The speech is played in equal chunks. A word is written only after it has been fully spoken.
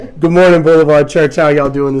Good morning, Boulevard Church. How y'all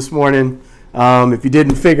doing this morning? If you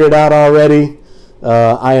didn't figure it out already,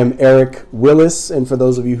 I am Eric Willis, and for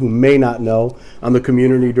those of you who may not know, I'm the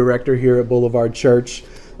community director here at Boulevard Church.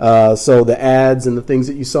 So the ads and the things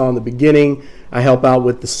that you saw in the beginning, I help out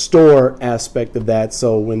with the store aspect of that.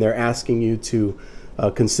 So when they're asking you to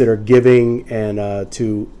consider giving and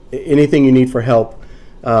to anything you need for help,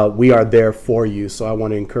 we are there for you. So I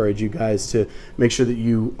want to encourage you guys to make sure that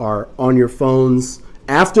you are on your phones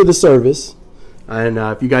after the service. And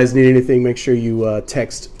if you guys need anything, make sure you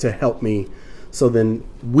text to help me, so then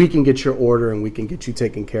we can get your order and we can get you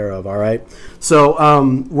taken care of, all right? So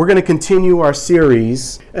we're going to continue our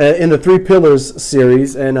series in the Three Pillars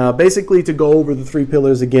series. And basically, to go over the three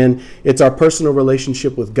pillars again, it's our personal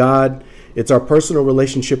relationship with God, it's our personal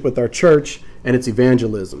relationship with our church, and it's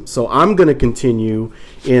evangelism. So I'm going to continue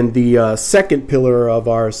in the second pillar of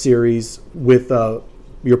our series with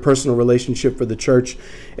your personal relationship for the church.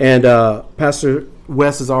 And Pastor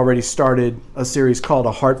Wes has already started a series called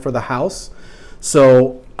A Heart for the House.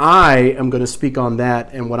 So I am going to speak on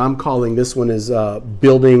that, and what I'm calling this one is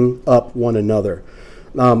building up one another.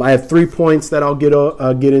 I have 3 points that I'll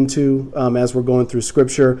get into as we're going through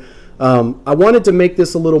Scripture. I wanted to make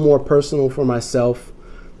this a little more personal for myself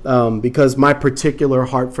because my particular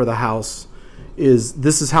heart for the house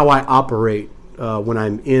this is how I operate when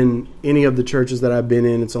I'm in any of the churches that I've been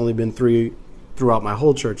in. It's only been 3 throughout my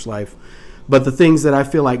whole church life. But the things that I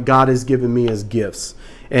feel like God has given me as gifts.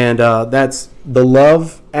 And that's the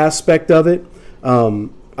love aspect of it.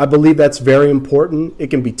 I believe that's very important. It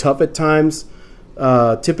can be tough at times.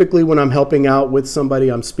 Typically when I'm helping out with somebody,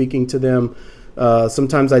 I'm speaking to them.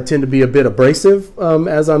 Sometimes I tend to be a bit abrasive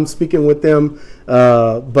as I'm speaking with them.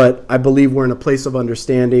 But I believe we're in a place of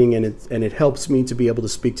understanding, and it helps me to be able to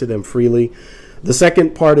speak to them freely. The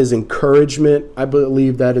second part is encouragement. I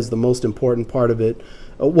believe that is the most important part of it.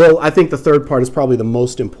 Well, I think the third part is probably the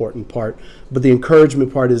most important part, but the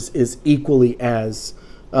encouragement part is equally as,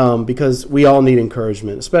 because we all need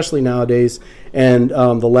encouragement, especially nowadays. And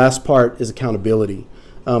the last part is accountability.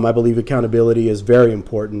 I believe accountability is very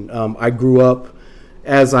important. I grew up,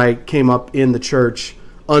 as I came up in the church,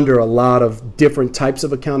 under a lot of different types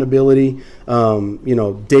of accountability.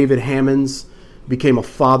 David Hammonds became a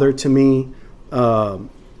father to me,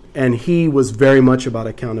 and he was very much about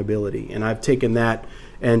accountability. And I've taken that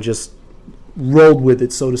and just rolled with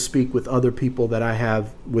it, so to speak, with other people that I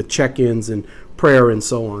have with check-ins and prayer and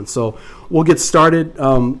so on. So we'll get started.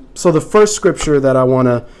 So the first scripture that I want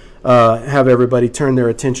to have everybody turn their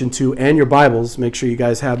attention to, and your Bibles, make sure you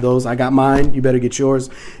guys have those. I got mine. You better get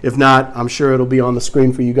yours. If not, I'm sure it'll be on the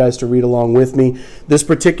screen for you guys to read along with me. This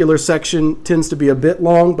particular section tends to be a bit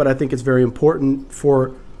long, but I think it's very important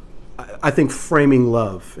for, I think, framing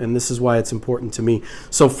love, and this is why it's important to me.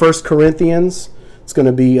 So 1 Corinthians, it's going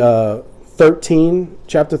to be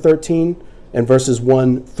chapter 13, and verses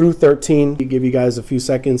 1 through 13. I'll give you guys a few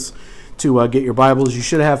seconds to get your Bibles. You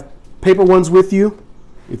should have paper ones with you.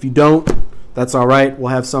 If you don't, that's all right.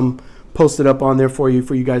 We'll have some posted up on there for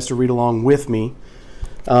you guys to read along with me.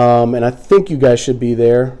 And I think you guys should be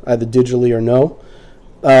there, either digitally or no.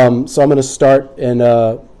 So I'm going to start. And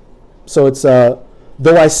so it's, though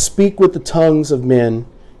I speak with the tongues of men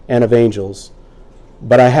and of angels,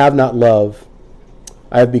 but I have not love,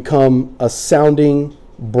 I have become a sounding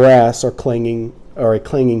brass or a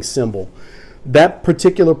clanging cymbal. That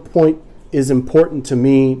particular point is important to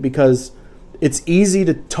me because it's easy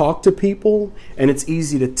to talk to people and it's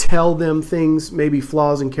easy to tell them things, maybe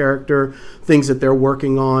flaws in character, things that they're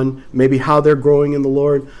working on, maybe how they're growing in the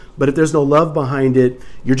Lord. But if there's no love behind it,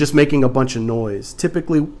 you're just making a bunch of noise.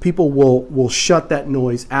 Typically, people will shut that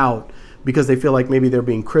noise out because they feel like maybe they're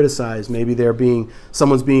being criticized, maybe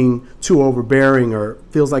someone's being too overbearing or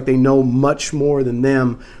feels like they know much more than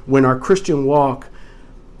them. When our Christian walk,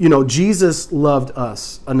 Jesus loved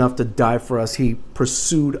us enough to die for us. He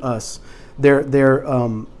pursued us. There's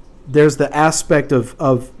the aspect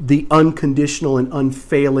of the unconditional and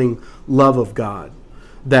unfailing love of God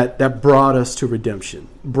that brought us to redemption,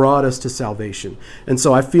 brought us to salvation. And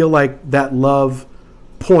so I feel like that love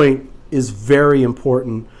point is very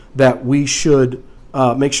important, that we should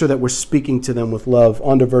make sure that we're speaking to them with love.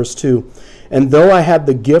 On to verse 2. And though I have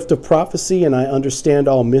the gift of prophecy and I understand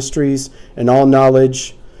all mysteries and all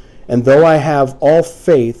knowledge, and though I have all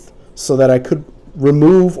faith so that I could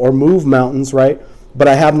remove or move mountains, right? But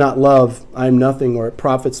I have not love, I am nothing, or it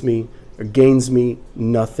profits me or gains me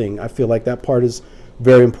nothing. I feel like that part is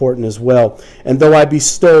very important as well. And though I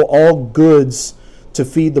bestow all goods to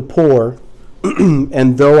feed the poor,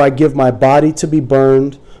 and though I give my body to be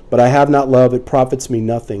burned, but I have not love, it profits me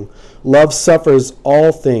nothing. Love suffers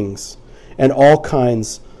all things and all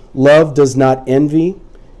kinds Love does not envy.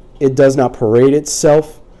 It does not parade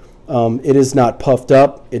itself. It is not puffed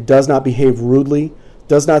up. It does not behave rudely,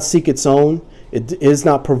 does not seek its own. It is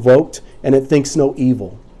not provoked, and it thinks no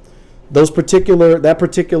evil. That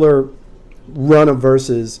particular run of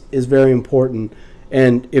verses is very important.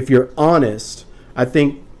 And if you're honest, I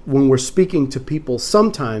think when we're speaking to people,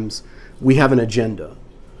 sometimes we have an agenda.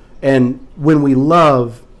 And when we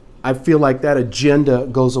love, I feel like that agenda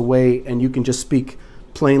goes away and you can just speak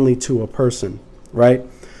plainly to a person, right?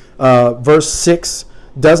 Verse 6,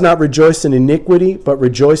 does not rejoice in iniquity, but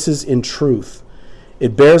rejoices in truth.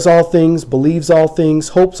 It bears all things, believes all things,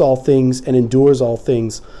 hopes all things, and endures all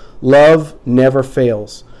things. Love never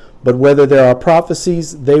fails. But whether there are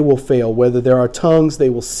prophecies, they will fail. Whether there are tongues, they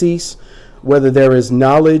will cease. Whether there is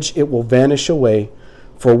knowledge, it will vanish away.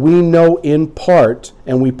 For we know in part,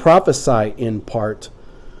 and we prophesy in part.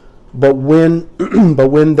 But when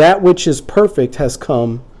that which is perfect has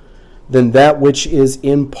come, then that which is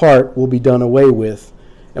in part will be done away with.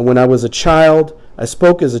 And when I was a child, I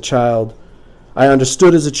spoke as a child. I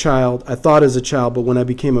understood as a child. I thought as a child. But when I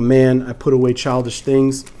became a man, I put away childish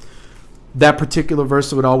things. That particular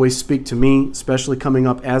verse would always speak to me, especially coming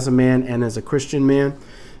up as a man and as a Christian man.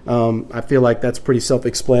 I feel like that's pretty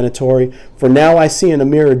self-explanatory. For now I see in a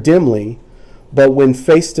mirror dimly, but then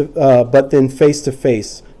face to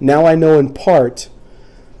face. Now I know in part,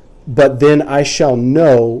 but then I shall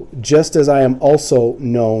know, just as I am also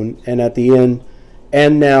known. And at the end,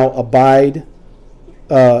 and now abide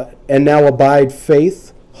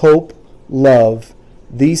faith, hope, love,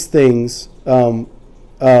 these things.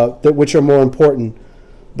 Which are more important,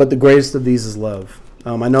 but the greatest of these is love.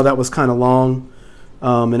 I know that was kind of long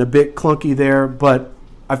and a bit clunky there, but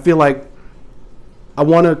I feel like I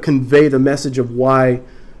want to convey the message of why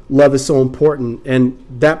love is so important. And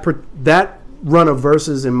that run of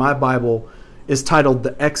verses in my Bible is titled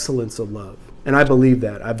The Excellence of Love. And I believe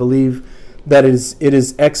that. I believe that it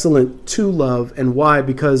is excellent to love. And why?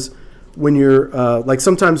 Because when you're, like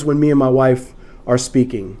sometimes when me and my wife are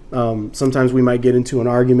speaking. Sometimes we might get into an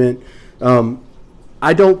argument.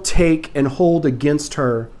 I don't take and hold against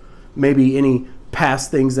her maybe any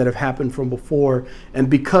past things that have happened from before. And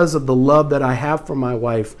because of the love that I have for my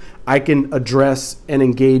wife, I can address and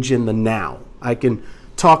engage in the now. I can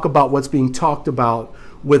talk about what's being talked about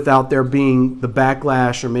without there being the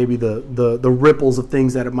backlash or maybe the ripples of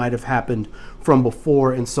things that it might have happened from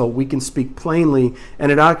before. And so we can speak plainly,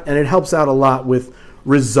 and it helps out a lot with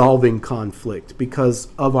resolving conflict because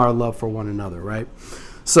of our love for one another, right?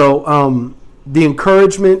 So the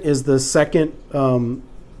encouragement is the second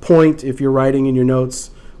point if you're writing in your notes,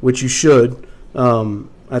 which you should.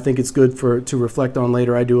 I think it's good to reflect on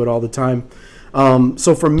later. I do it all the time.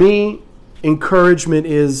 So for me, encouragement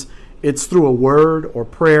it's through a word or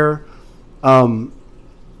prayer.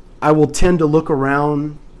 I will tend to look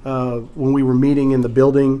around when we were meeting in the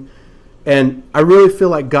building, and I really feel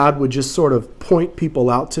like God would just sort of point people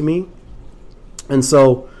out to me. And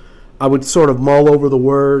so I would sort of mull over the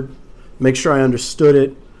word, make sure I understood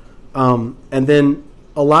it. And then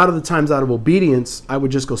a lot of the times out of obedience, I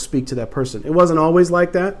would just go speak to that person. It wasn't always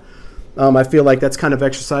like that. I feel like that's kind of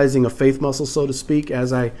exercising a faith muscle, so to speak.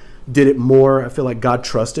 As I did it more, I feel like God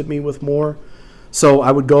trusted me with more. So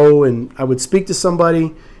I would go and I would speak to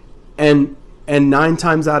somebody, and 9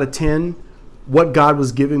 times out of 10, what God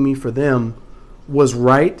was giving me for them was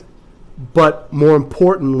right, but more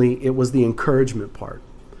importantly, it was the encouragement part.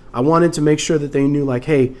 I wanted to make sure that they knew, like,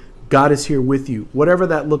 hey, God is here with you, whatever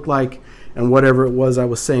that looked like and whatever it was I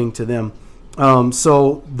was saying to them.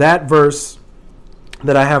 So that verse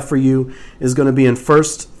that I have for you is going to be in 1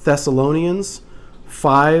 Thessalonians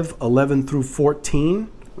 5:11 through 14.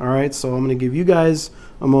 All right, so I'm going to give you guys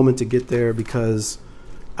a moment to get there because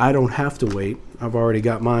I don't have to wait. I've already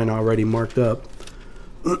got mine already marked up.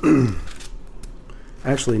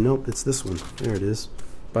 Actually, nope, it's this one. There it is.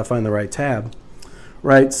 If I find the right tab.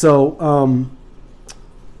 Right, so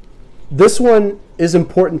this one is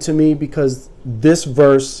important to me because this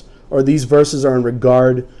verse or these verses are in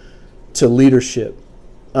regard to leadership.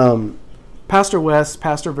 Pastor West,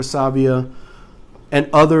 Pastor Versavia, and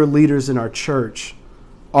other leaders in our church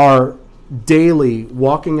are daily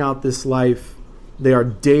walking out this life. They are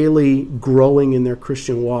daily growing in their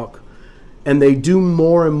Christian walk. And they do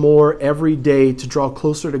more and more every day to draw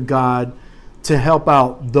closer to God, to help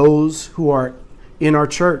out those who are in our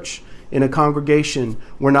church, in a congregation.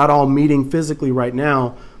 We're not all meeting physically right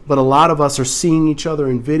now, but a lot of us are seeing each other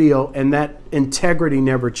in video, and that integrity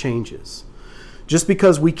never changes. Just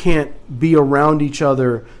because we can't be around each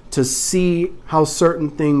other to see how certain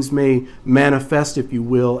things may manifest, if you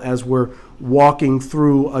will, as we're walking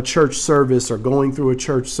through a church service or going through a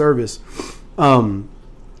church service,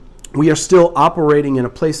 we are still operating in a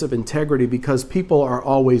place of integrity because people are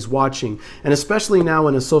always watching. And especially now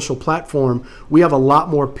in a social platform, we have a lot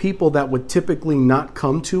more people that would typically not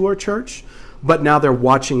come to our church, but now they're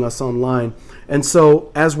watching us online. And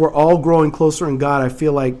so as we're all growing closer in God, I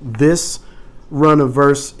feel like this run of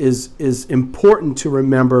verse is important to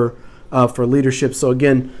remember for leadership. So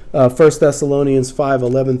again, 1 Thessalonians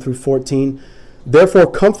 5:11 through 14. Therefore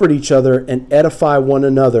comfort each other and edify one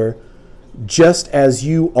another, just as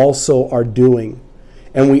you also are doing.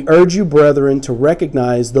 And we urge you, brethren, to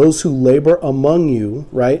recognize those who labor among you,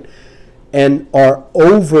 right, and are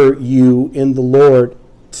over you in the Lord,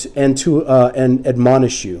 and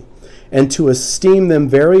admonish you, and to esteem them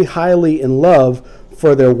very highly in love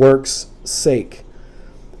for their works' sake.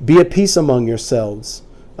 Be at peace among yourselves.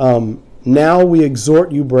 Now we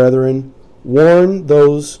exhort you, brethren, warn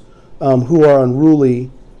those who are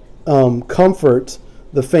unruly, comfort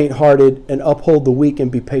the faint-hearted, and uphold the weak,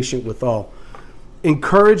 and be patient with all.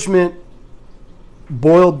 Encouragement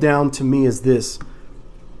boiled down to me is this.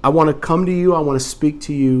 I want to come to you. I want to speak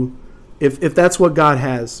to you. If that's what God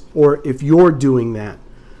has, or if you're doing that,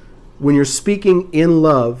 when you're speaking in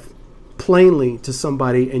love plainly to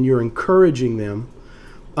somebody and you're encouraging them,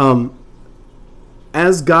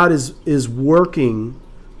 as God is working,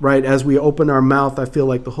 right, as we open our mouth, I feel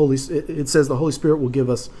like it says the Holy Spirit will give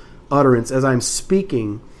us utterance. As I'm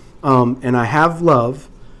speaking, and I have love,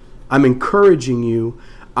 I'm encouraging you.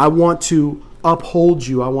 I want to uphold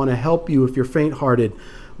you. I want to help you if you're faint-hearted.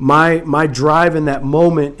 My drive in that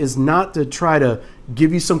moment is not to try to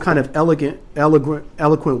give you some kind of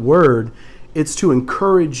eloquent word. It's to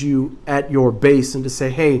encourage you at your base and to say,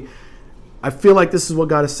 hey, I feel like this is what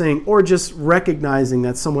God is saying, or just recognizing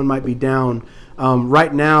that someone might be down.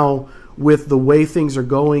 Right now, with the way things are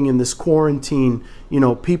going in this quarantine,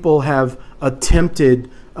 people have attempted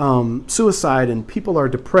suicide, and people are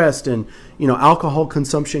depressed, and alcohol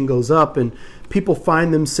consumption goes up, and people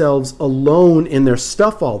find themselves alone in their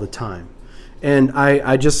stuff all the time. And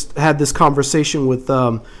I just had this conversation with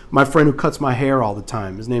my friend who cuts my hair all the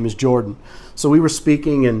time. His name is Jordan. So we were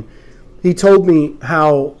speaking, and he told me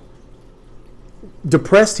how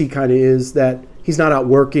depressed he kind of is, that he's not out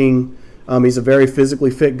working. He's a very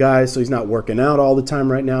physically fit guy, so he's not working out all the time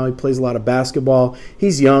right now. He plays a lot of basketball.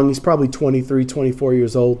 He's young. He's probably 23, 24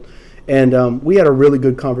 years old. And we had a really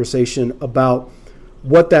good conversation about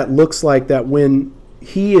what that looks like, that when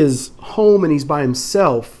he is home and he's by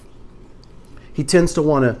himself, he tends to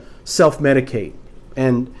want to self-medicate.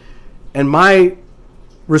 And my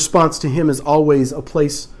response to him is always a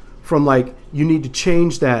place from like, you need to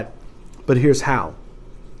change that, but here's how.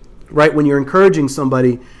 Right? When you're encouraging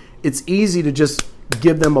somebody, it's easy to just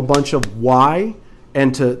give them a bunch of why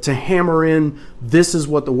and to hammer in, this is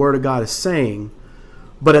what the Word of God is saying.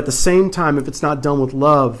 But at the same time, if it's not done with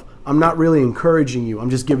love, I'm not really encouraging you.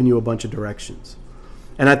 I'm just giving you a bunch of directions.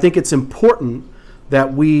 And I think it's important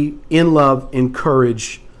that we, in love,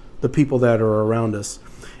 encourage the people that are around us.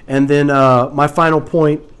 And then my final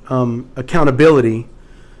point, accountability.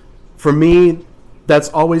 For me, that's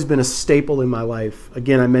always been a staple in my life.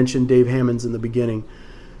 Again, I mentioned Dave Hammonds in the beginning.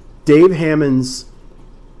 Dave Hammonds,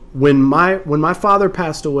 when my father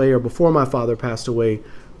passed away, or before my father passed away,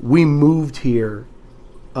 we moved here.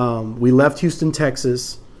 We left Houston,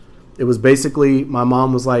 Texas. It was basically, my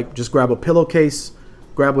mom was like, just grab a pillowcase,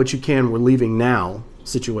 grab what you can, we're leaving now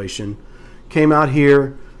situation. Came out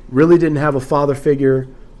here, really didn't have a father figure,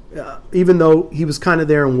 even though he was kind of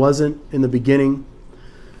there and wasn't in the beginning.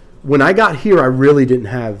 When I got here, I really didn't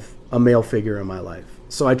have a male figure in my life.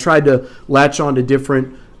 So I tried to latch on to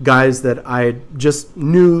different guys that I just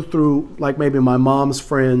knew through, like maybe my mom's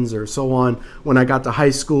friends or so on. When I got to high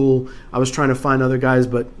school, I was trying to find other guys,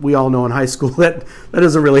 but we all know in high school that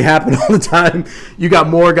doesn't really happen all the time. You got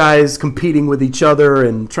more guys competing with each other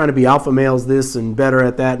and trying to be alpha males this and better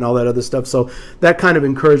at that and all that other stuff. So that kind of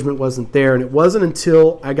encouragement wasn't there. And it wasn't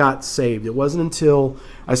until I got saved, it wasn't until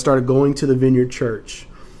I started going to the Vineyard Church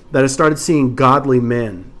that I started seeing godly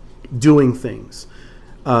men doing things.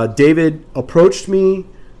 David approached me.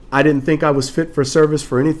 I didn't think I was fit for service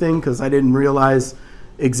for anything because I didn't realize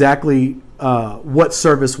exactly what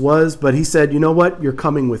service was. But he said, you know what? You're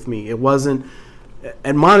coming with me. It wasn't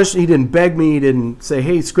admonished. He didn't beg me. He didn't say,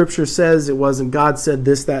 hey, Scripture says. It wasn't God said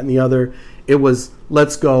this, that, and the other. It was,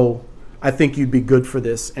 let's go. I think you'd be good for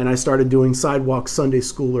this. And I started doing Sidewalk Sunday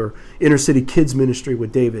School or Inner City Kids Ministry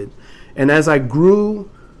with David. And as I grew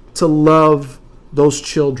to love those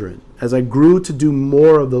children, as I grew to do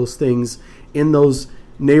more of those things in those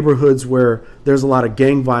neighborhoods where there's a lot of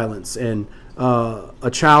gang violence and a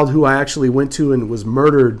child who I actually went to and was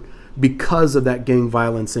murdered because of that gang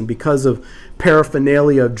violence and because of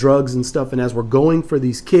paraphernalia of drugs and stuff. And as we're going for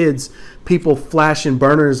these kids, people flashing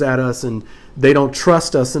burners at us, and they don't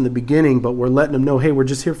trust us in the beginning, but we're letting them know, hey, we're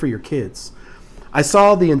just here for your kids. I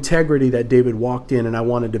saw the integrity that David walked in, and I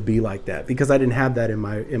wanted to be like that because I didn't have that in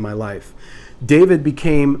my life. David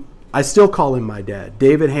became, I still call him my dad.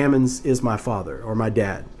 David Hammonds is my father, or my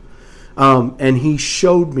dad. And he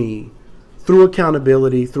showed me through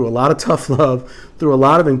accountability, through a lot of tough love, through a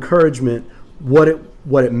lot of encouragement, what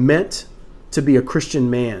it meant to be a Christian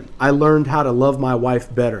man. I learned how to love my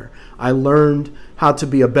wife better. I learned how to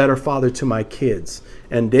be a better father to my kids.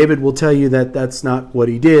 And David will tell you that that's not what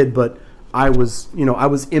he did, but I was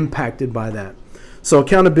impacted by that. So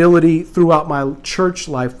accountability throughout my church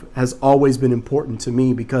life has always been important to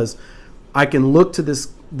me, because I can look to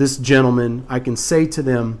this gentleman, I can say to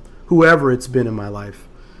them, whoever it's been in my life,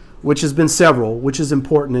 which has been several, which is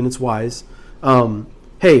important and it's wise,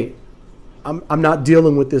 hey, I'm not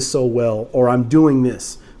dealing with this so well, or I'm doing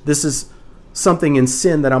this. This is something in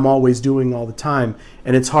sin that I'm always doing all the time,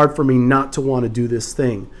 and it's hard for me not to want to do this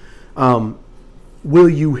thing. Will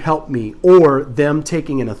you help me? Or them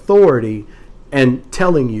taking an authority and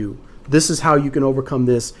telling you, this is how you can overcome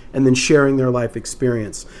this, and then sharing their life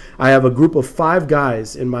experience. I have a group of 5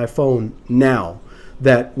 guys in my phone now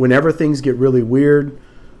that whenever things get really weird,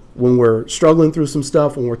 when we're struggling through some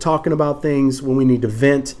stuff, when we're talking about things, when we need to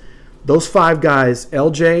vent, those 5 guys,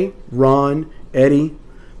 LJ, Ron, Eddie,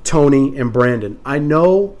 Tony, and Brandon, I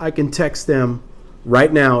know I can text them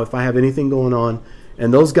right now if I have anything going on,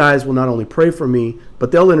 and those guys will not only pray for me,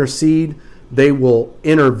 but they'll intercede, they will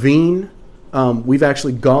intervene. We've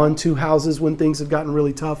actually gone to houses when things have gotten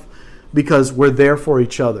really tough because we're there for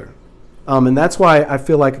each other. And that's why I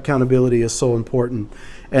feel like accountability is so important.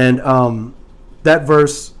 And that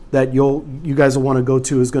verse that you guys will want to go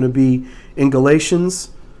to is going to be in Galatians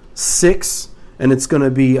 6, and it's going to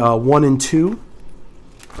be 1 and 2.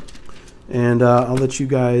 And I'll let you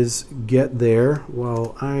guys get there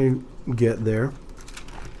while I get there.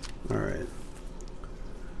 All right.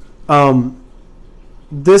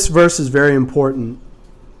 This verse is very important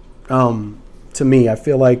to me. I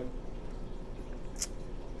feel like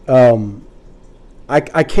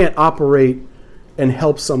I can't operate and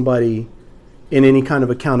help somebody in any kind of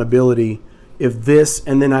accountability if this,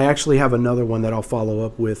 and then I actually have another one that I'll follow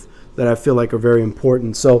up with that I feel like are very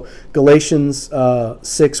important. So Galatians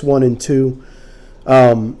 6, 1 and 2.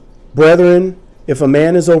 Brethren, if a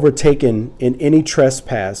man is overtaken in any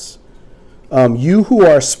trespass, you who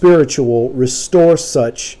are spiritual, restore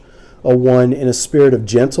such a one in a spirit of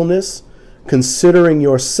gentleness, considering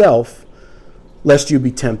yourself, lest you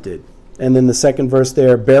be tempted. And then the second verse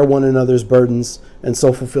there, bear one another's burdens and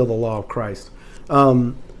so fulfill the law of Christ.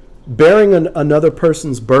 Bearing another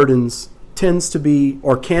person's burdens tends to be,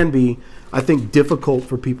 or can be, I think, difficult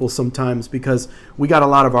for people sometimes because we got a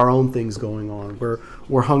lot of our own things going on.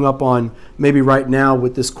 We're hung up on maybe right now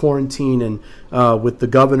with this quarantine and with the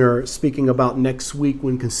governor speaking about next week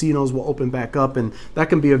when casinos will open back up, and that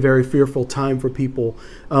can be a very fearful time for people.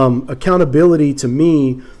 Accountability to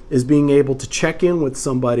me is being able to check in with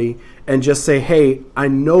somebody and just say, hey, I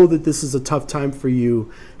know that this is a tough time for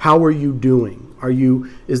you. How are you doing?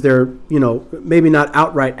 Is there, maybe not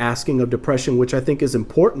outright asking of depression, which I think is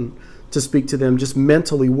important to speak to them, just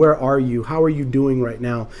mentally, where are you? How are you doing right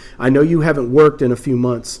now? I know you haven't worked in a few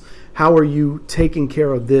months. How are you taking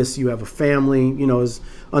care of this? You have a family, is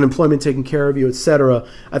unemployment taking care of you, etc.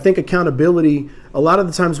 I think accountability, a lot of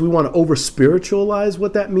the times we want to over spiritualize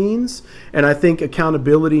what that means. And I think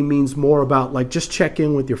accountability means more about like, just check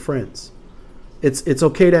in with your friends. It's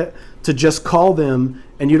okay to just call them,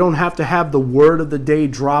 and you don't have to have the word of the day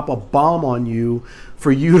drop a bomb on you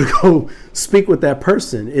for you to go speak with that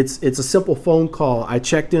person. It's a simple phone call. I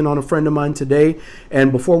checked in on a friend of mine today,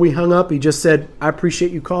 and before we hung up, he just said, I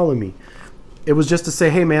appreciate you calling me. It was just to say,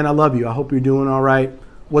 hey man, I love you. I hope you're doing all right.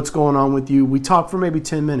 What's going on with you? We talked for maybe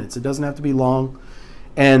 10 minutes. It doesn't have to be long.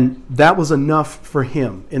 And that was enough for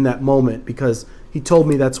him in that moment because he told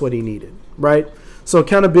me that's what he needed, right? So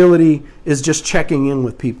accountability is just checking in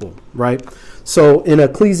with people, right? So in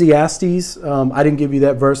Ecclesiastes, I didn't give you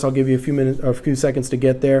that verse. I'll give you a few seconds to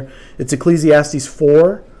get there. It's Ecclesiastes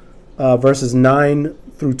 4, verses 9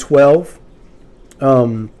 through 12.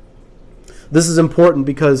 This is important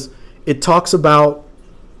because it talks about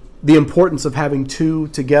the importance of having two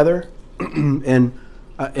together, and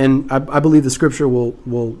I believe the scripture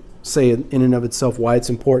will say in and of itself why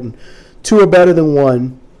it's important. Two are better than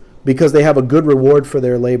one, because they have a good reward for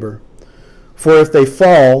their labor. For if they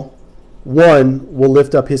fall, one will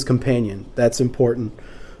lift up his companion. That's important.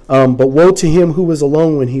 But woe to him who is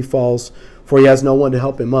alone when he falls, for he has no one to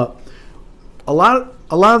help him up. A lot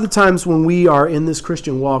of the times when we are in this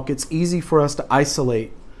Christian walk, it's easy for us to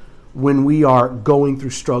isolate when we are going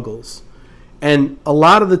through struggles. And a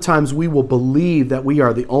lot of the times we will believe that we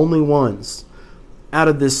are the only ones. Out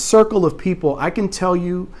of this circle of people, I can tell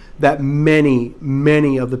you that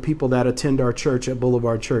many of the people that attend our church at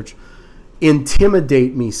Boulevard Church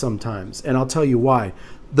intimidate me sometimes. And I'll tell you why.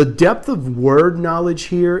 The depth of word knowledge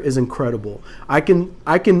here is incredible. I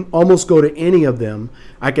can almost go to any of them.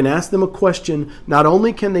 I can ask them a question. Not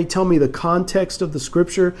only can they tell me the context of the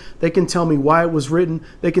scripture, they can tell me why it was written.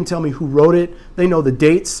 They can tell me who wrote it. They know the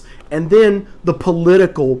dates. And then the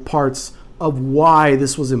political parts of why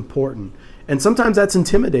this was important. And sometimes that's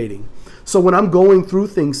intimidating. So when I'm going through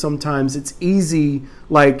things, sometimes it's easy,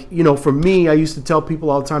 like, for me, I used to tell people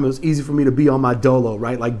all the time, it was easy for me to be on my dolo,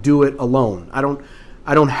 right? Like, do it alone.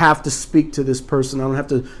 I don't have to speak to this person. I don't have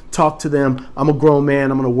to talk to them. I'm a grown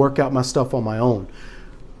man. I'm going to work out my stuff on my own.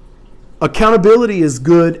 Accountability is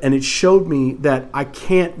good, and it showed me that I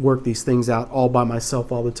can't work these things out all by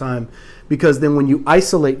myself all the time, because then when you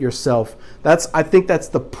isolate yourself, I think that's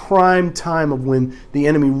the prime time of when the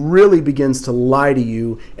enemy really begins to lie to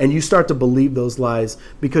you, and you start to believe those lies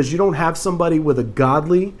because you don't have somebody with a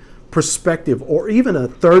godly perspective or even a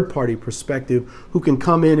third-party perspective who can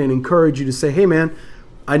come in and encourage you to say, hey, man,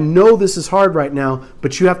 I know this is hard right now,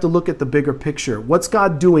 but you have to look at the bigger picture. What's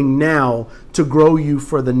God doing now to grow you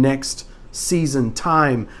for the next season,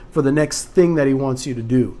 time, for the next thing that he wants you to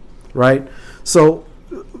do, right? So,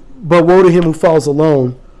 but woe to him who falls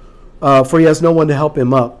alone, for he has no one to help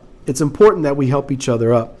him up. It's important that we help each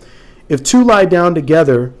other up. If two lie down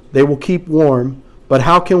together, they will keep warm, but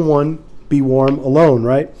how can one be warm alone,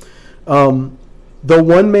 right? Though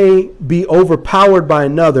one may be overpowered by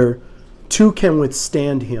another, two can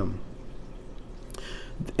withstand him.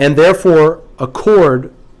 And therefore, a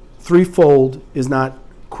cord threefold is not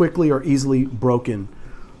quickly or easily broken.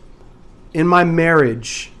 In my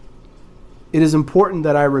marriage, it is important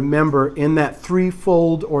that I remember in that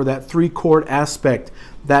threefold or that three-cord aspect,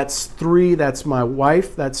 that's three, that's my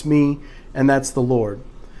wife, that's me, and that's the Lord.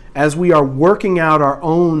 As we are working out our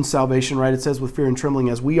own salvation, right, it says with fear and trembling,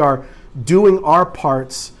 as we are doing our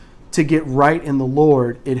parts to get right in the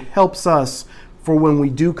Lord, it helps us for when we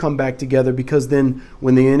do come back together, because then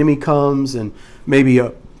when the enemy comes and maybe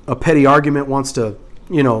a petty argument wants to,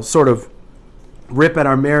 sort of rip at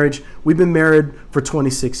our marriage. We've been married for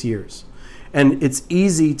 26 years. And it's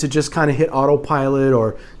easy to just kind of hit autopilot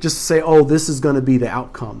or just say, oh, this is going to be the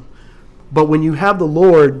outcome. But when you have the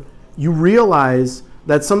Lord, you realize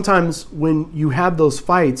that sometimes when you have those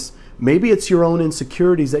fights, maybe it's your own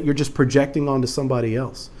insecurities that you're just projecting onto somebody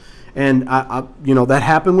else. And, that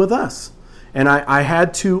happened with us. And I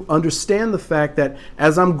had to understand the fact that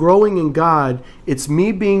as I'm growing in God, it's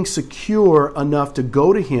me being secure enough to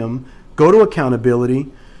go to him, go to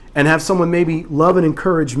accountability, and have someone maybe love and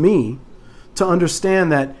encourage me to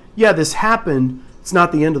understand that, yeah, this happened. It's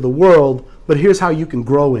not the end of the world, but here's how you can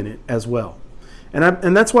grow in it as well.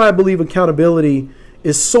 And that's why I believe accountability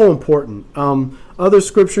is so important. Other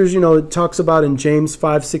scriptures, it talks about in James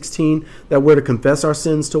 5:16 that we're to confess our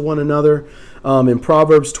sins to one another. In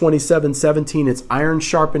Proverbs 27:17, it's iron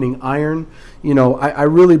sharpening iron. I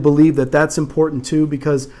really believe that that's important too,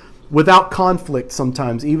 because without conflict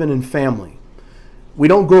sometimes, even in family, we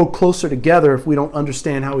don't grow closer together if we don't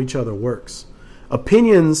understand how each other works.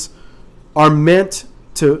 Opinions are meant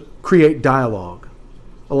to create dialogue.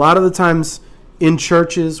 A lot of the times in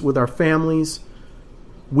churches with our families,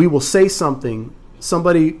 we will say something.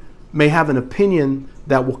 Somebody may have an opinion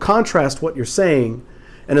that will contrast what you're saying.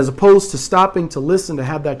 And as opposed to stopping to listen, to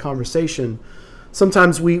have that conversation,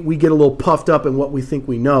 sometimes we get a little puffed up in what we think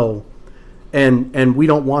we know. And we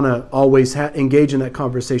don't want to always engage in that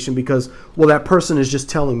conversation because, well, that person is just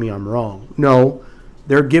telling me I'm wrong. No,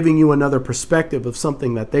 they're giving you another perspective of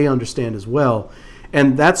something that they understand as well.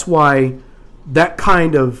 And that's why that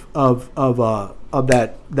kind of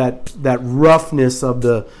that roughness of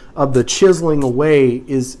the chiseling away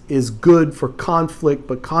is good for conflict,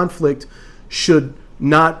 but conflict should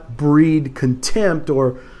not breed contempt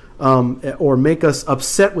or make us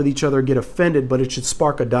upset with each other, get offended, but it should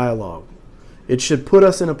spark a dialogue. It should put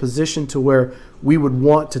us in a position to where we would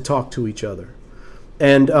want to talk to each other.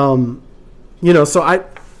 And so I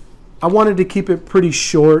wanted to keep it pretty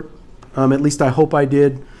short. At least I hope I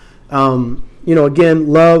did. Again,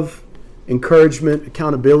 love, encouragement,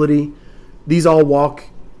 accountability, these all walk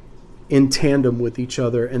in tandem with each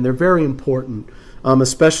other, and they're very important,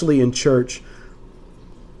 especially in church.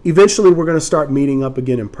 Eventually, we're going to start meeting up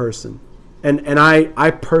again in person. And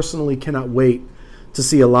I personally cannot wait to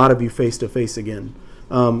see a lot of you face to face again.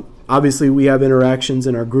 Obviously, we have interactions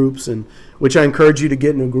in our groups, and which I encourage you to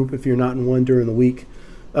get in a group if you're not in one during the week.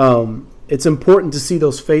 It's important to see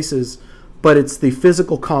those faces, but it's the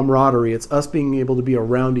physical camaraderie. It's us being able to be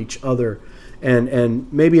around each other,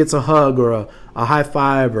 and maybe it's a hug or a high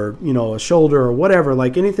five or a shoulder or whatever,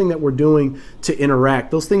 like anything that we're doing to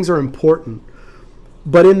interact. Those things are important.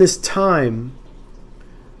 But in this time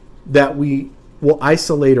that we will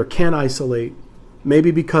isolate or can isolate, maybe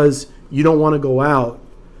because you don't want to go out,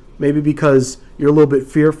 maybe because you're a little bit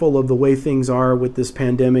fearful of the way things are with this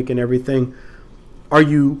pandemic and everything, are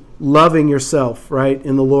you loving yourself, right,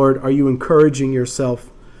 in the Lord? Are you encouraging yourself?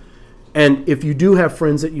 And if you do have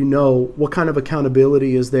friends that what kind of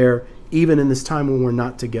accountability is there even in this time when we're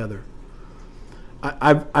not together?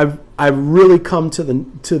 I've really come to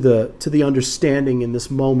the understanding in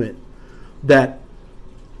this moment that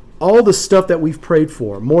all the stuff that we've prayed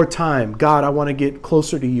for, more time, God, I want to get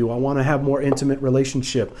closer to you. I want to have more intimate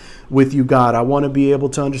relationship with you, God. I want to be able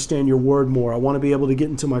to understand your word more. I want to be able to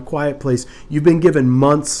get into my quiet place. You've been given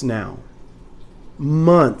months now,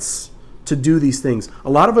 months to do these things.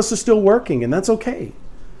 A lot of us are still working, and that's okay,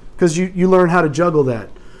 because you learn how to juggle that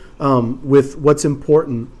with what's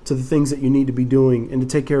important to the things that you need to be doing and to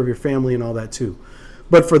take care of your family and all that too.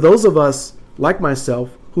 But for those of us, like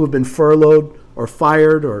myself, who have been furloughed or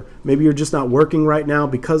fired, or maybe you're just not working right now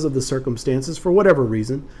because of the circumstances for whatever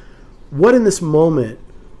reason, what in this moment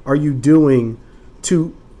are you doing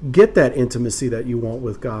to get that intimacy that you want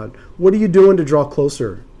with God? What are you doing to draw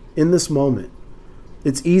closer in this moment?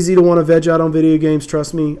 It's easy to want to veg out on video games.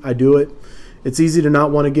 Trust me, I do it. It's easy to not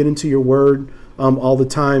want to get into your word all the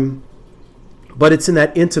time, but it's in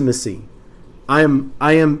that intimacy. I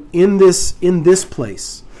am in this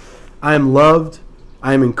place. I am loved.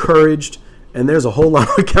 I am encouraged, and there's a whole lot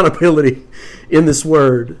of accountability in this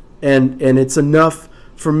word, and it's enough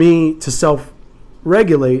for me to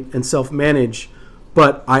self-regulate and self-manage.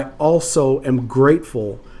 But I also am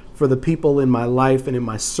grateful for the people in my life and in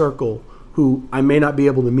my circle who I may not be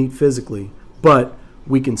able to meet physically, but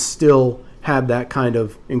we can still have that kind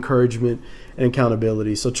of encouragement and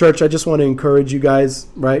accountability. So church, I just want to encourage you guys,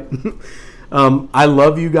 right? I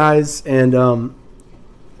love you guys, and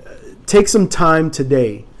take some time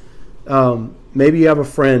today. Maybe you have a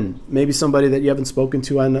friend, maybe somebody that you haven't spoken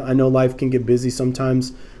to. I know life can get busy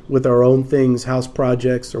sometimes with our own things, house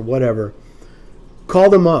projects or whatever. Call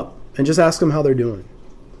them up and just ask them how they're doing.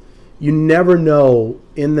 You never know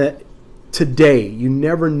today, you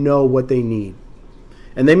never know what they need.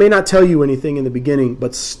 And they may not tell you anything in the beginning,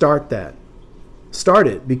 but start that. Start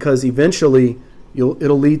it, because eventually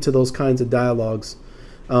it'll lead to those kinds of dialogues,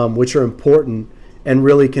 which are important and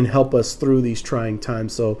really can help us through these trying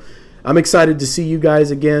times. So I'm excited to see you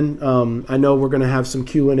guys again. I know we're going to have some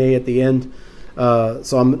Q&A at the end,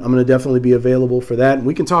 so I'm going to definitely be available for that. And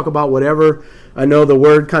we can talk about whatever. I know the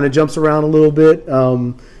word kind of jumps around a little bit.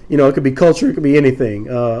 It could be culture, it could be anything.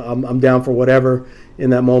 I'm down for whatever in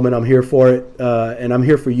that moment. I'm here for it, and I'm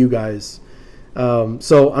here for you guys.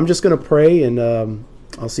 So I'm just going to pray, and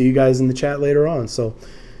I'll see you guys in the chat later on. So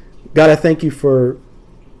God, I thank you for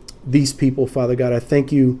these people, Father God. I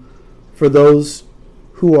thank you for those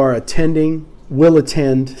who are attending, will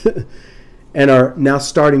attend, and are now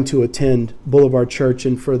starting to attend Boulevard Church,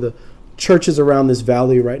 and for the churches around this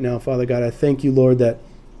valley right now, Father God. I thank you, Lord, that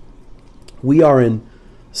we are in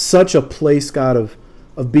such a place, God,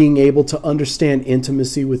 of being able to understand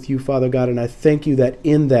intimacy with you, Father God. And I thank you that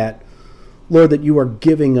in that, Lord, that you are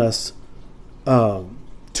giving us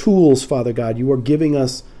tools, Father God. You are giving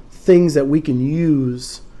us things that we can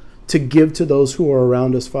use to give to those who are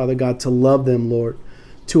around us, Father God, to love them, Lord,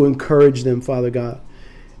 to encourage them, Father God,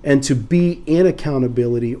 and to be in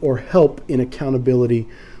accountability or help in accountability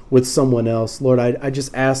with someone else. Lord, I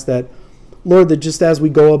just ask that, Lord, that just as we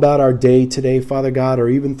go about our day today, Father God, or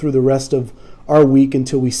even through the rest of our week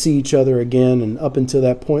until we see each other again and up until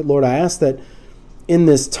that point, Lord, I ask that in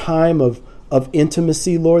this time of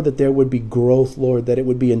intimacy, Lord, that there would be growth, Lord, that it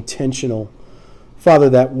would be intentional. Father,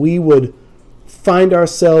 that we would find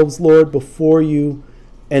ourselves, Lord, before you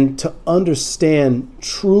and to understand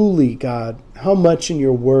truly, God, how much in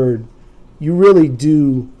your word you really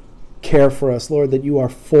do care for us, Lord, that you are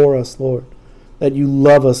for us, Lord, that you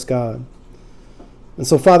love us, God. And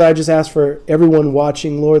so, Father, I just ask for everyone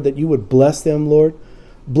watching, Lord, that you would bless them, Lord.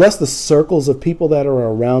 Bless the circles of people that are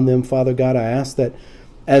around them, Father God. I ask that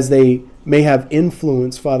as they may have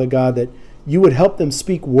influence, Father God, that you would help them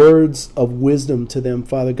speak words of wisdom to them,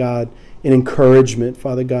 Father God, and encouragement,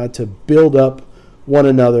 Father God, to build up one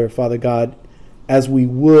another, Father God, as we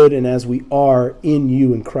would and as we are in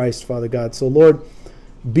you in Christ, Father God. So, Lord,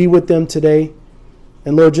 be with them today.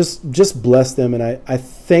 And Lord, just bless them. And I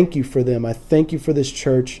thank you for them. I thank you for this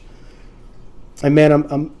church. And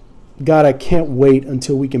man, God, I can't wait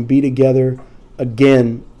until we can be together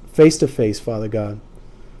again, face to face, Father God.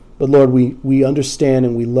 But Lord, we understand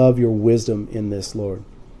and we love your wisdom in this, Lord.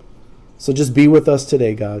 So just be with us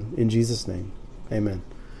today, God, in Jesus' name. Amen.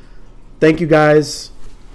 Thank you, guys.